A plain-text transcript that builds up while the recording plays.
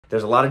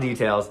There's a lot of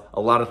details,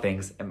 a lot of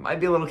things. It might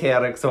be a little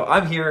chaotic, so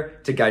I'm here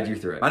to guide you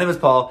through it. My name is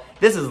Paul.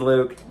 This is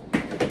Luke.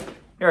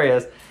 Here he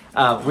is.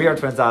 We are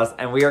TwinSauce,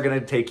 and we are going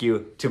to take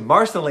you to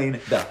Marceline,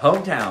 the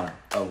hometown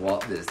of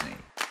Walt Disney.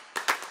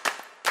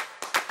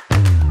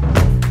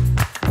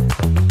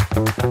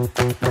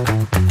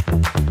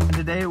 And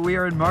today we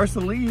are in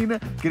Marceline,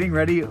 getting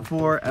ready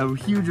for a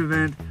huge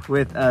event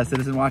with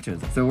Citizen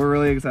Watches. So we're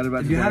really excited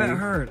about today. If you haven't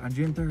heard, on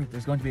June 3rd,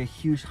 there's going to be a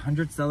huge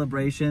 100th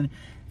celebration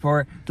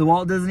for the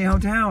Walt Disney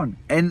hometown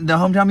and the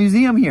hometown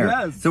museum here.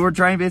 Yes. So we're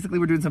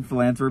doing some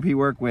philanthropy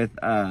work with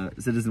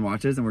Citizen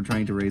Watches, and we're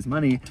trying to raise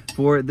money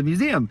for the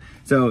museum.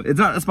 So it's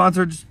not a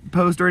sponsored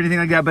post or anything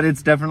like that, but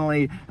it's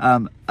definitely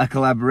a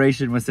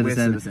collaboration with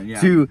Citizen,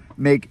 to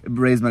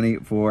raise money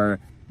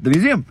for the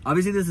museum.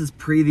 Obviously this is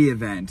pre the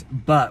event,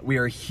 but we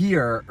are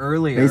here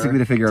earlier basically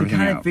to figure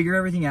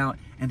everything out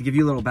and to give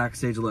you a little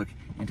backstage look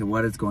into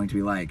what it's going to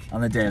be like on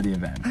the day of the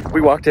event.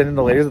 We walked in and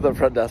the ladies at the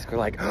front desk were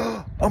like,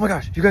 oh my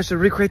gosh, you guys should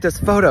recreate this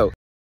photo.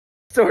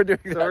 So we're doing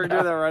that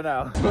right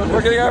now.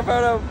 We're getting our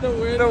photo.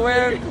 The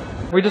win.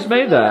 We just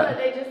made that.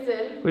 They just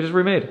did. We just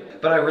remade.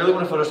 But I really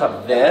want to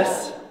Photoshop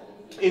this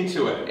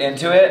into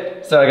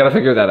it. So I gotta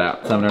figure that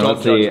out. So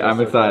let's see. I'm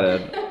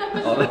excited.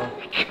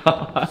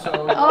 God.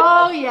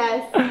 Oh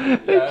yes.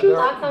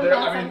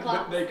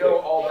 They go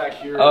all back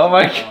here. Oh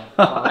my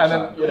god.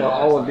 And then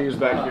all of these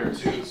back here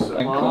too. So.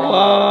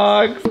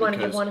 Clocks. You want to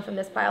give one from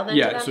this pile then?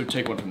 Yeah, so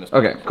take one from this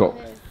pile. Okay, cool.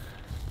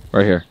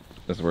 Right here.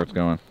 This is where it's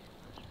going.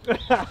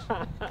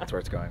 That's where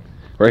it's going.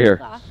 Right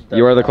here.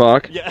 You are the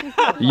clock? Yeah.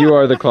 You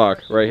are the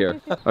clock. Right here.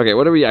 Okay,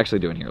 what are we actually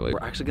doing here, Lee?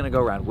 We're actually going to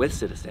go around with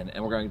Citizen,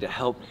 and we're going to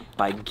help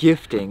by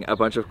gifting a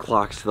bunch of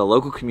clocks to the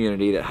local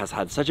community that has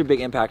had such a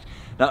big impact,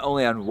 not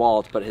only on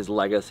Walt, but his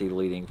legacy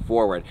leading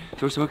forward. So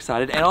we're so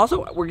excited. And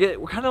also, we're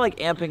kind of like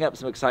amping up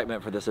some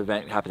excitement for this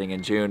event happening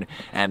in June,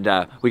 and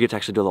we get to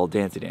actually do a little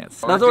dancey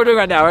dance. That's what we're doing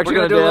right now. We're actually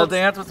going to do a little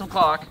dance with some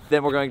clock.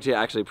 Then we're going to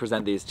actually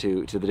present these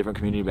to the different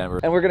community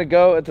members. And we're going to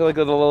go to like a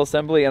little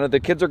assembly, and the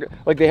kids are,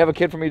 like, they have a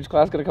kid from each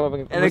class going to come up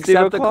and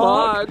accept the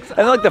clocks.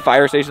 And like the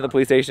fire station, the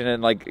police station,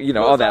 and like, you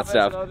know, all that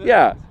stuff.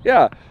 Yeah.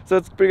 So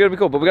it's pretty gonna be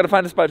cool. But we gotta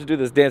find a spot to do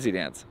this dancey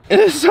dance. It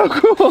is so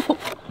cool. Oh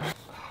my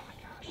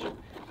gosh.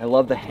 I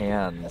love the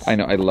hands. I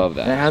know, I love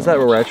that. And it has that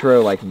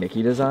retro like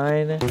Mickey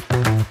design.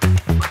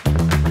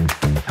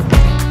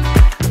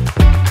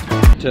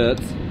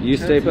 Toots, you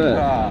stay put.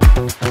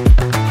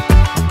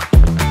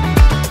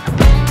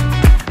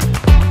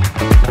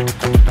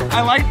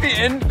 I like the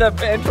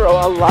intro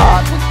a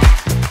lot.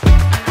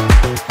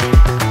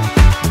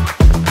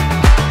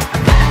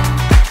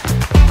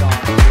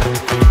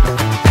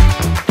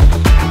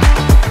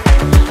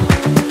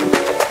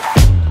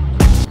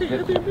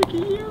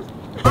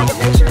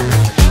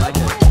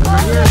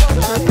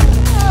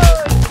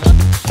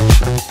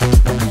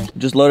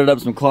 Just loaded up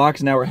some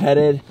clocks, now we're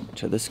headed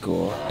to the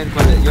school.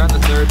 You're on the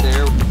third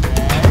there.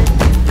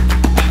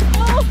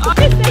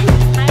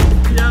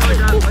 Yeah,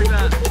 like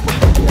that.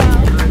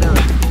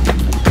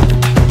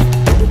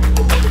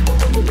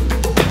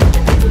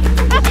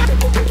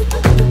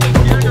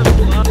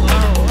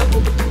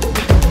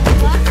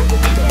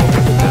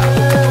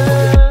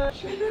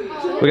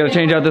 We gotta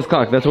change out this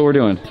clock, that's what we're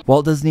doing.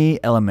 Walt Disney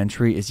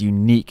Elementary is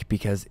unique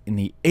because in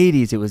the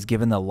 80s it was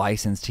given the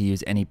license to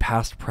use any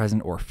past,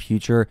 present, or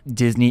future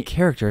Disney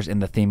characters in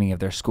the theming of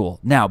their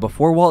school. Now,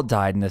 before Walt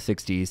died in the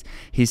 60s,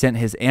 he sent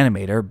his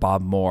animator,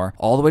 Bob Moore,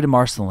 all the way to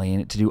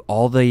Marceline to do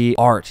all the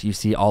art you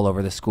see all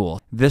over the school.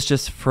 This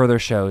just further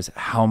shows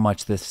how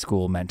much this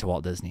school meant to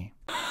Walt Disney.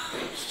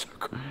 So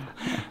cool.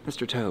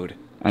 Mr. Toad.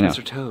 I know.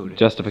 Mr. Toad.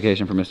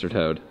 Justification for Mr.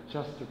 Toad.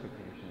 Justification.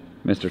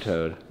 Mr.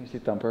 Toad. You see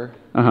Thumper?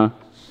 Uh-huh.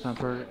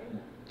 Thumper,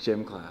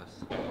 gym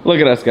class. Look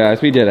at us,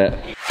 guys. We did it.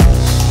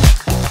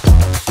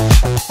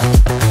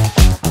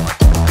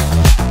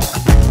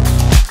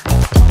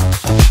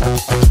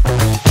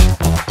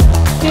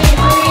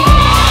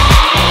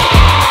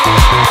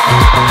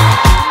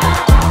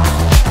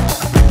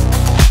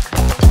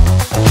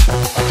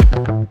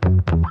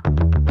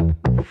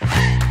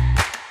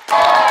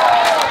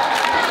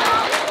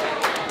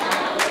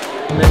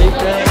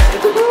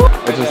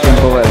 It's a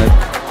simple edit.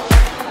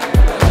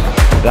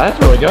 That's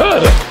really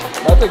good.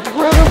 That's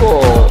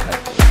incredible.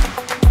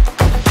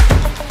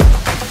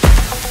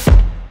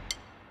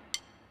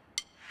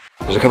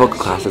 There's a couple of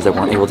classes that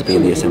weren't able to be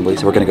in the assembly,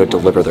 so we're going to go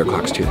deliver their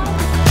clocks to them.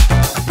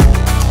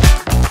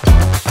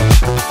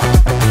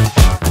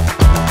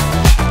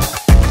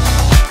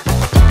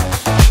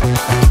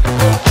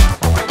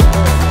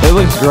 It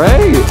looks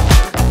great.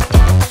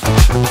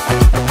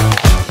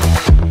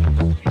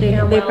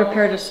 They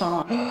prepared a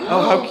song.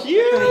 Oh, how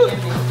cute.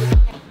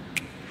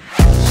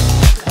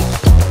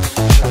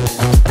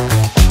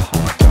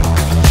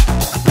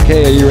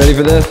 Okay, are you ready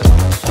for this?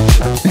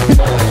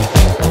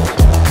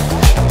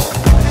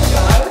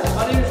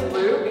 My name is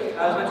Luke.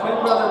 My twin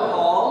brother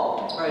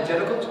Paul. We're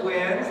identical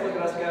twins. Look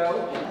at us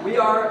go. We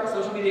are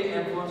social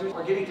media influencers.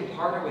 We're getting to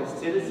partner with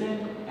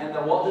Citizen and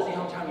the Walt Disney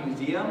Hometown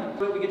Museum.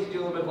 We get to do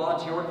a little bit of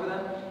volunteer work for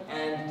them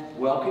and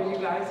welcome you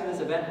guys to this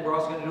event. We're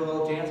also going to do a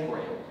little dance for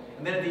you.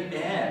 And then at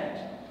the end,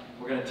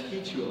 gonna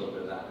teach you a little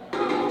bit of that.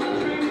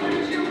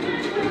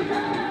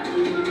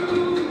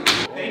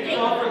 Thank you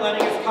all for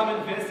letting us come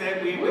and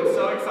visit. We've been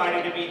so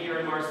excited to be here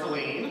in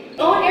Marceline.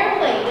 Own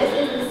airplane.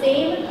 This is the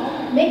same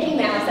Mickey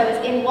Mouse that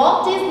was in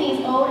Walt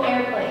Disney's own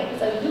airplane.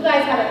 So you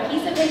guys have a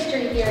piece of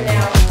history here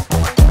now.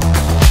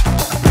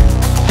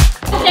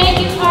 Thank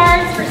you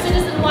cards for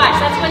Citizen Watch.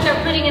 That's what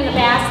they're putting in the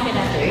basket.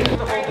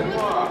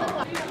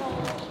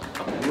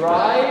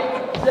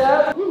 Right,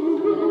 step.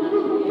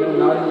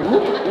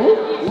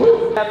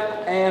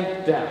 Step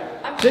and down.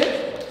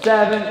 6,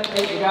 7,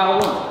 8, you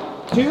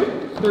got 1,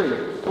 2,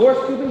 3, 4,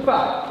 scooping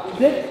 5,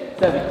 6,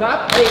 7,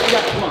 top, 8, you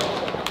got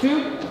 1,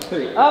 2,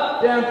 3,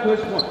 up, down,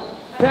 push 1,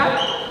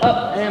 tap,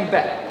 up and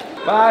back.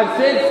 5,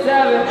 6,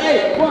 7,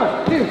 8,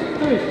 1, 2,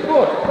 3,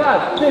 4,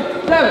 5,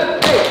 6,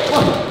 7, 8,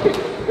 1, 2,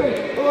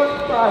 3, 4,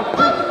 5,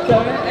 6,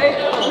 7,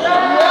 8,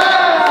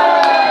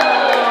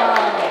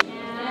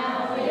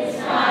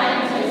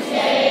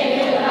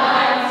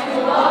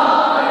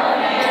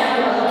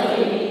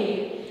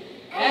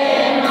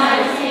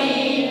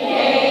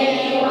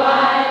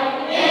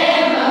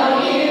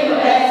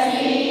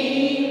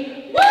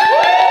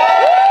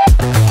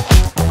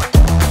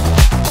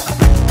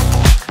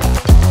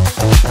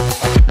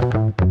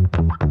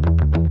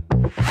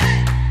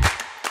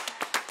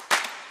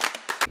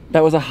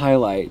 That was a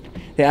highlight.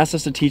 They asked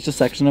us to teach a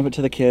section of it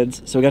to the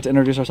kids, so we got to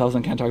introduce ourselves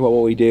and kind of talk about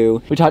what we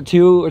do. We taught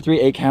 2 or 3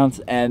 8 counts,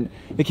 and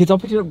the kids all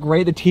picked it up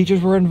great. The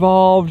teachers were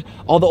involved.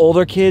 All the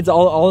older kids,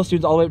 all the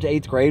students all the way up to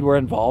 8th grade were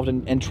involved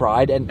and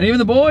tried. And even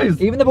the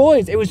boys. Even the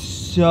boys. It was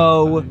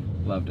so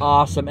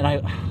awesome.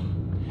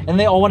 And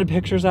they all wanted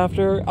pictures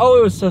after. Oh,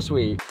 it was so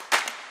sweet.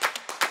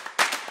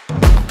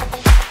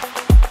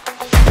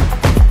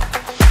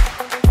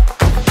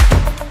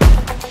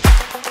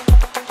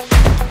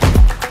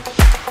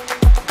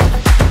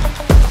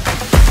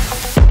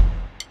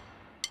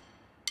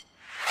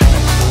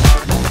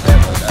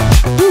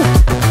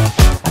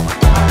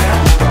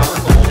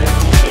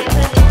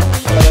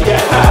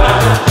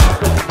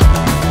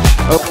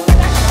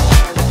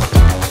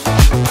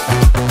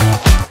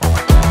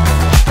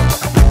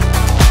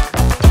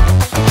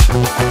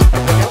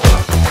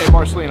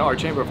 Our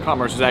Chamber of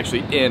Commerce is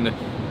actually in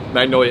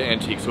Magnolia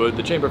Antique, so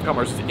the Chamber of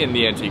Commerce is in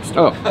the antique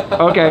store.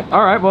 Oh, okay.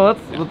 All right. Well,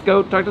 let's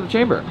go talk to the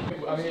chamber.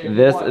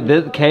 This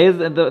Kay is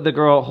the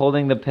girl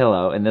holding the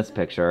pillow in this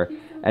picture,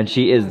 and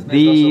she is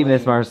the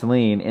Miss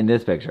Marceline in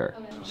this picture.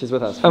 She's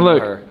with us. And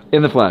look,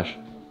 in the flesh.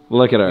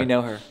 Look at her. We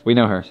know her. We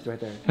know her. She's right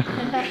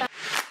there.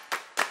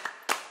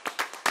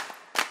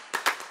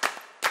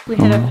 We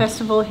had a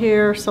festival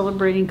here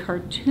celebrating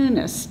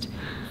cartoonists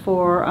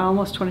for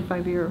almost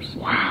 25 years.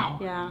 Wow.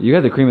 Yeah. You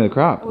got the cream of the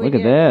crop. We Look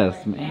did. at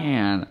this,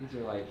 man.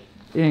 These are like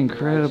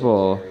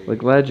incredible,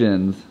 like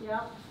legends.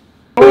 Yeah.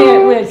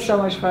 We had so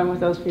much fun with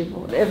those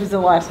people. It was the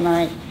last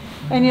night.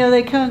 And you know,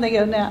 they come, they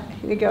go, now,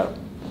 they go,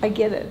 I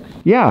get it.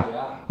 Yeah.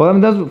 Well, I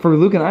mean, that's for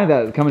Luke and I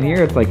that coming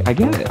here, it's like, I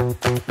get it.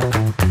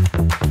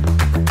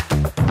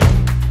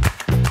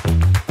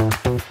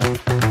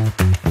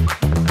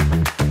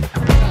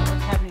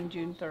 Happening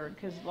June 3rd,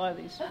 because a lot of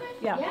these,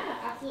 Yeah,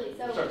 absolutely.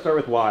 So Start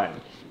with why.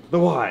 The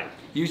why.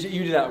 You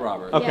do that,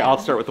 Robert. Okay, Yeah. I'll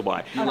start with the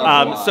why.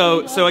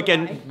 So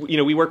again, you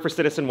know, we work for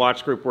Citizen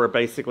Watch Group. We're a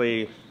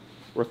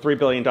 $3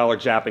 billion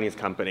Japanese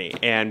company.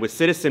 And with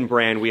Citizen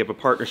brand, we have a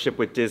partnership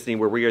with Disney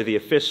where we are the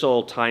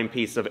official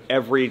timepiece of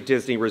every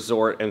Disney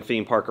resort and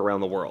theme park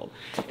around the world.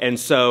 And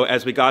so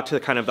as we got to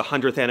kind of the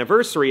 100th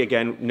anniversary,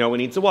 again, no one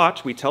needs a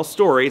watch. We tell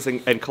stories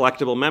and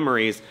collectible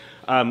memories.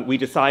 We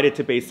decided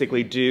to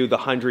basically do the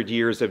 100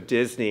 years of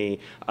Disney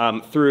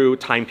through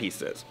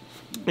timepieces.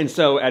 And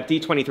so at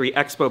D23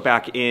 Expo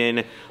back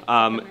in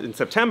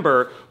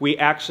September, we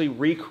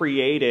actually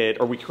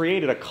created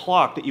a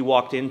clock that you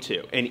walked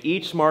into. And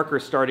each marker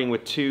starting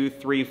with 2,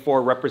 3,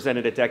 4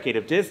 represented a decade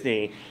of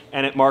Disney.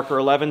 And at marker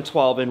 11,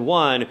 12, and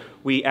 1,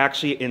 we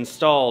actually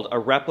installed a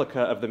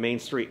replica of the Main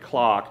Street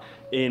clock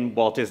in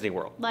Walt Disney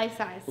World. life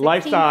size.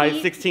 Life size,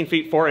 feet. 16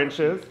 feet, 4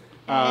 inches.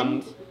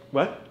 And?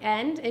 What?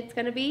 And it's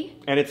going to be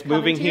And it's coming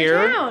moving to your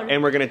here, town.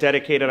 and we're going to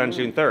dedicate it on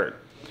June 3rd.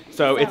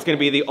 So it's going to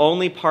be the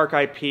only park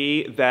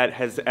IP that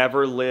has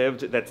ever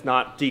lived that's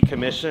not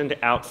decommissioned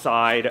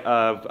outside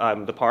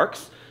of the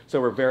parks.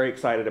 So we're very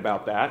excited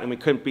about that, and we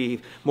couldn't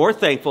be more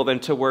thankful than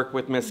to work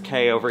with Miss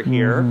Kay over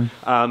here.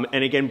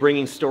 And again,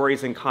 bringing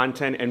stories and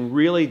content and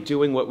really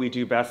doing what we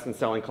do best in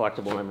selling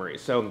collectible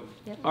memories. So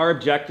our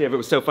objective, it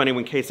was so funny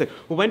when Kay said,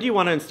 well, when do you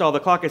want to install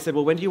the clock? I said,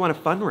 well, when do you want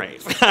to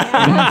fundraise?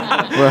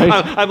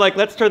 I'm like,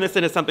 let's turn this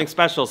into something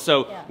special.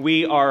 So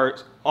we are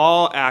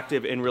all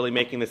active in really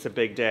making this a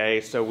big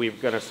day. So we're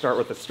going to start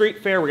with a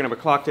street fair, we're going to have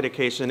a clock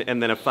dedication,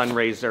 and then a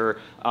fundraiser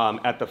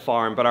at the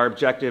farm. But our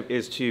objective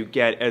is to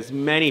get as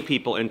many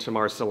people into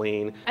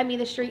Marceline. I mean,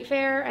 the street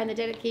fair and the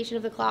dedication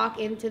of the clock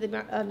into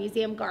the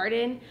museum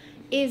garden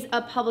is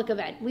a public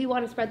event. We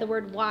want to spread the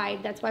word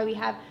wide. That's why we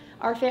have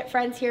our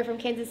friends here from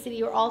Kansas City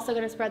who are also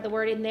going to spread the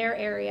word in their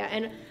area.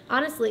 And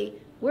honestly,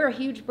 we're a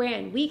huge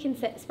brand. We can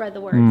spread the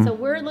word. So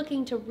we're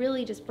looking to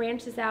really just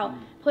branch this out,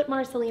 put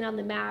Marceline on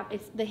the map.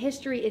 The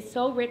history is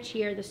so rich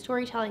here. The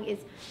storytelling is,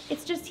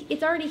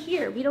 it's already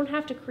here. We don't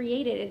have to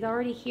create it. It's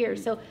already here.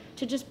 So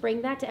to just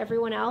bring that to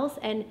everyone else,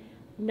 and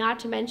not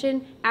to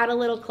mention add a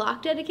little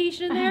clock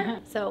dedication in there.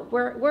 So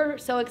we're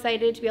so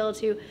excited to be able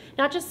to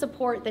not just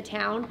support the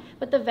town,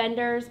 but the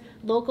vendors,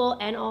 local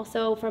and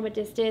also from a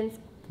distance.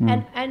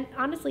 And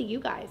honestly, you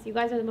guys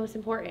are the most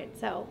important.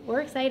 So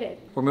we're excited.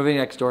 We're moving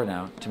next door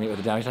now to meet with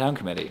the Downtown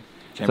Committee.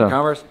 Chamber of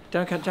Commerce,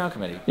 Downtown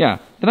Committee. Yeah,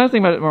 the nice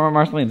thing about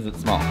Marceline is it's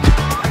small.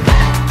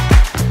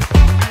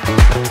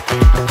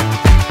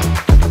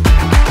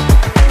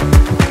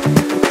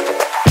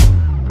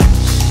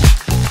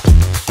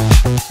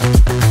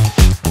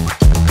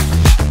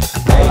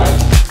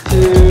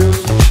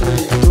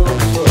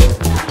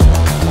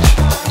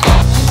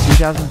 In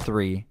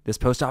 2003, this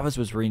post office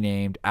was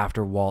renamed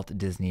after Walt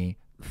Disney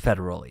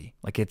federally.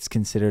 Like, it's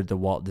considered the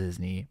Walt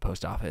Disney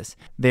post office.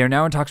 They are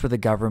now in talks with the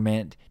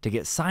government to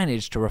get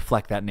signage to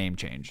reflect that name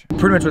change.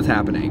 Pretty much what's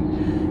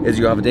happening is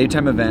you have a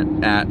daytime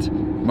event at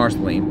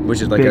Marceline,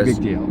 which is like a big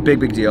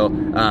deal.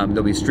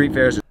 There'll be street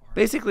fairs.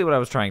 Basically what I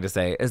was trying to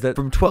say is that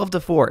from 12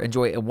 to 4,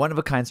 enjoy a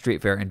one-of-a-kind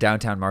street fair in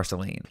downtown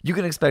Marceline. You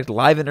can expect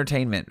live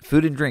entertainment,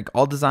 food and drink,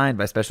 all designed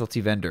by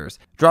specialty vendors.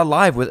 Draw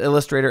live with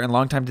illustrator and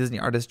longtime Disney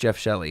artist Jeff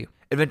Shelley.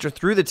 Adventure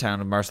through the town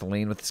of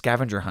Marceline with the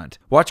scavenger hunt.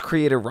 Watch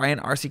creator Ryan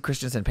R.C.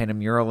 Christensen paint a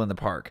mural in the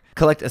park.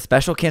 Collect a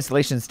special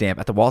cancellation stamp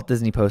at the Walt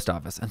Disney Post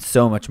Office, and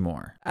so much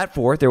more. At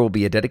 4, there will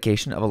be a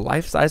dedication of a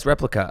life-size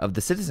replica of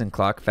the Citizen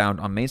Clock found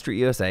on Main Street,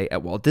 USA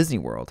at Walt Disney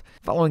World.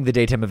 Following the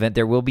daytime event,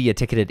 there will be a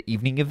ticketed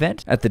evening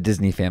event at the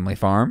Disney Family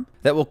Farm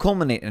that will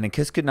culminate in a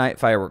Kiss Goodnight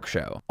fireworks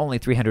show. Only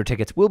 300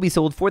 tickets will be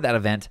sold for that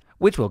event,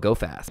 which will go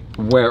fast.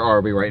 Where are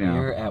we right now?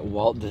 We're at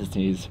Walt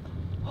Disney's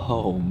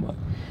home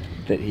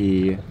that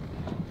he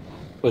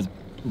was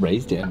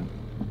raised in,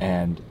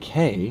 and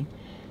Kay,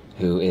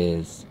 who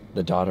is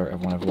the daughter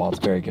of one of Walt's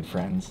very good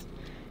friends,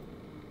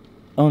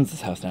 owns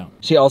this house now.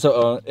 She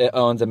also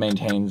owns and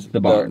maintains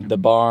the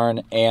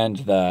barn and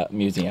the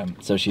museum.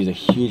 So she's a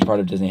huge part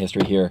of Disney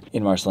history here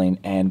in Marceline,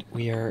 and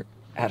we are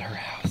at her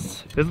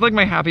house. This is like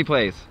my happy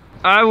place.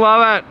 I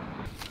love it.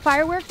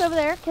 Fireworks over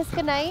there. Kiss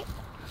goodnight.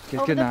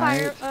 Kiss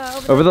goodnight.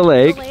 Over the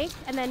lake.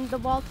 And then the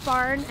Walt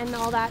barn and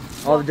all that.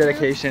 All the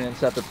dedication and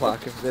stuff, the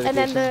plaque of dedication. And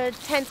then the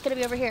tent's gonna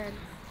be over here.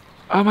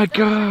 Oh my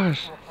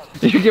gosh.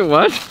 You get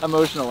what?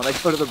 Emotional when I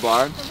go to the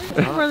barn.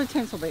 This is where the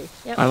tents will be.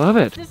 Yep. I love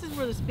it. This is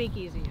where the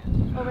speakeasy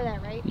is. Over there,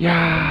 right?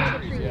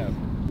 Yeah.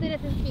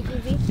 Citizen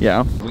speakeasy.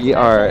 Yeah. We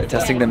are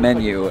testing the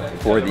menu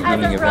for the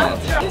evening event.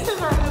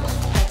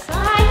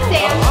 Hi,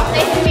 Sam.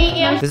 Nice to meet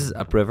you. This is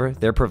Upriver.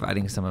 They're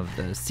providing some of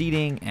the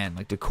seating and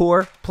like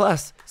decor,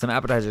 plus some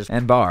appetizers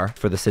and bar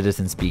for the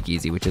Citizen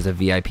Speakeasy, which is a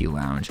VIP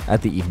lounge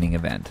at the evening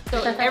event.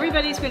 So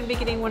everybody's going to be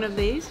getting one of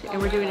these, and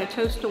we're doing a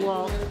toast to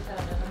Walt.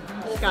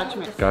 Scotch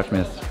mist. Scotch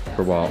mist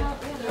for Walt.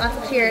 Lots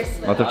of cheers.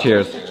 Lots of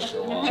cheers.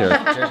 Cheers.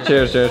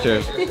 Cheers, cheers,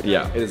 cheers.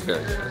 Yeah, it is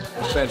very good.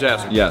 It's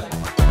fantastic. Yes.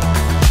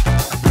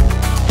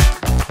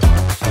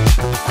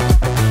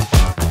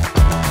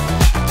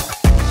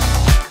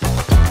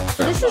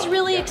 This is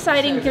really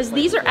exciting because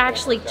these are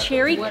actually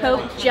cherry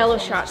Coke Jello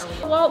shots.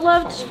 Walt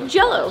loved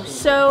Jello,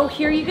 so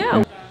here you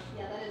go.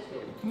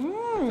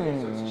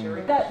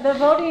 The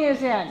voting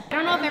is in. I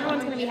don't know if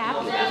everyone's gonna be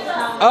happy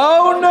though.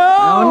 Oh no!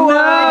 Oh,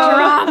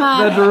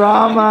 no! The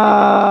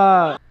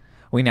drama!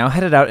 We now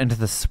headed out into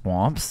the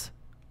swamps,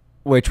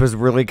 which was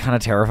really kind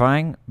of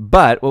terrifying.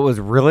 But what was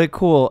really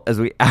cool is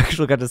we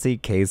actually got to see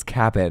Kay's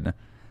cabin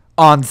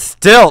on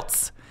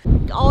stilts.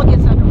 It all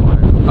gets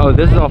underwater. Oh,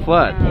 this is all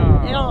flat.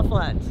 It all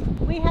floods.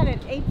 We had it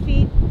 8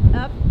 feet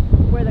up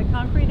where the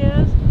concrete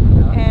is,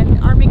 and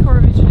Army Corps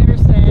of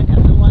Engineers said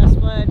after the last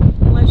flood,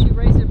 unless you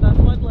raise it above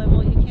flood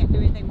level, you can't do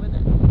anything with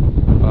it.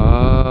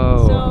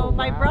 Oh. So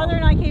my brother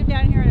and I came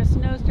down here in a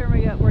snowstorm.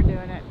 We're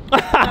doing it. So,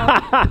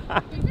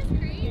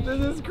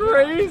 This is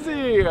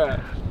crazy.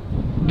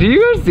 Do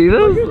you guys see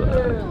this?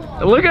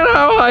 Look at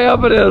how high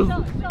up it is.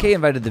 Kay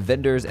invited the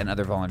vendors and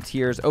other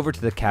volunteers over to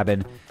the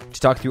cabin to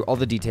talk through all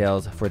the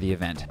details for the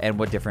event and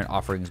what different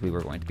offerings we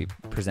were going to be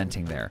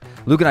presenting there.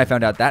 Luke and I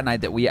found out that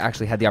night that we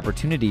actually had the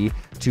opportunity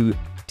to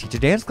teach a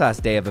dance class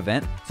day of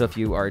event. So if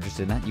you are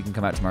interested in that, you can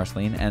come out to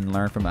Marceline and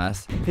learn from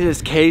us. This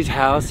is Kay's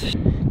house.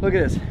 Look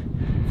at this.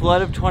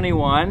 Flood of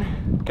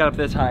 21. Got up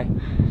this high.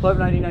 Flood of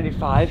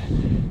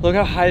 1995. Look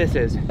how high this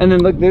is. And then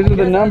look, these are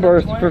the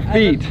numbers for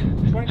feet.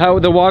 How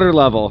the water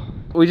level.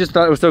 We just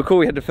thought it was so cool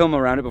we had to film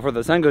around it before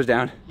the sun goes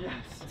down. Yes.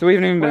 So we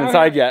haven't even been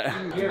inside yet.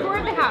 Tour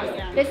of the house.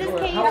 This is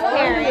Kay's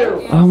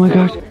parents. Oh my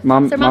gosh.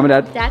 Mom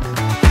and Dad.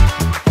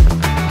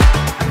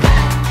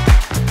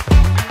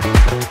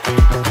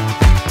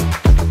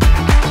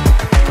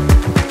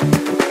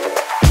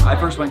 I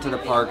first went to the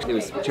park, it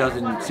was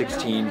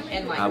 2016.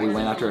 We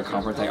went after a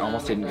conference. I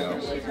almost didn't go.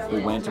 We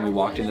went and we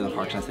walked into the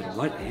park and I said,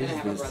 what is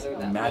this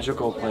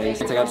magical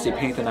place? I got to see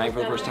Paint the Night for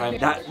the first time.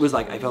 That was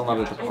like, I fell in love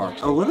with the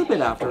park. A little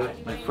bit after,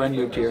 my friend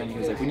moved here and he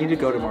was like, we need to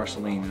go to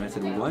Marceline. And I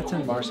said, what's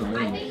in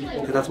Marceline?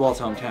 Because that's Walt's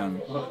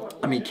hometown.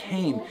 And we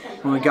came.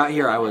 When we got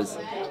here, I was,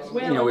 we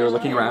were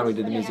looking around, we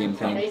did the museum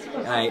thing,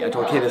 and I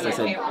told Kay this, I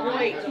said,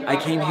 I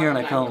came here and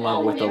I fell in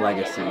love with the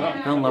legacy.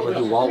 I fell in love with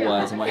who Walt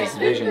was and what his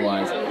vision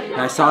was. And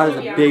I saw it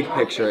as a big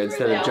picture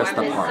instead of just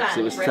the parks.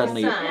 It was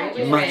suddenly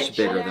much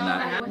bigger than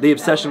that. The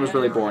obsession was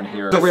really born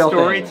here. The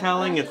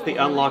storytelling, it's the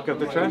unlock of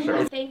the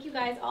treasure. Thank you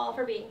guys all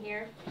for being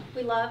here.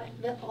 We love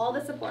all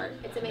the support.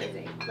 It's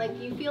amazing. Like,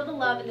 you feel the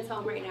love in this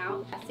home right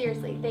now.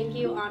 Seriously, thank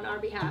you on our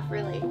behalf,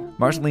 really.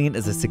 Marceline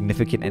is a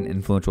significant and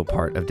influential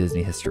part of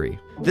Disney history.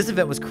 This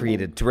event was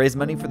created to raise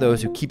money for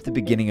those who keep the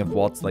beginning of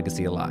Walt's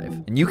legacy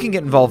alive. And you can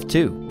get involved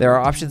too. There are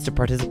options to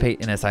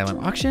participate in a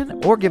silent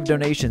auction or give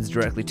donations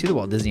directly to the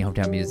Walt Disney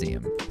Hometown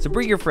Museum. So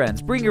bring your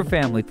friends, bring your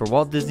family for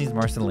Walt Disney's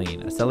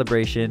Marceline, a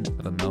celebration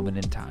of a moment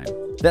in time.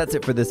 That's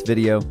it for this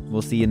video.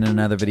 We'll see you in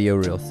another video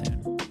real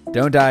soon.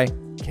 Don't die.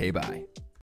 Okay, bye.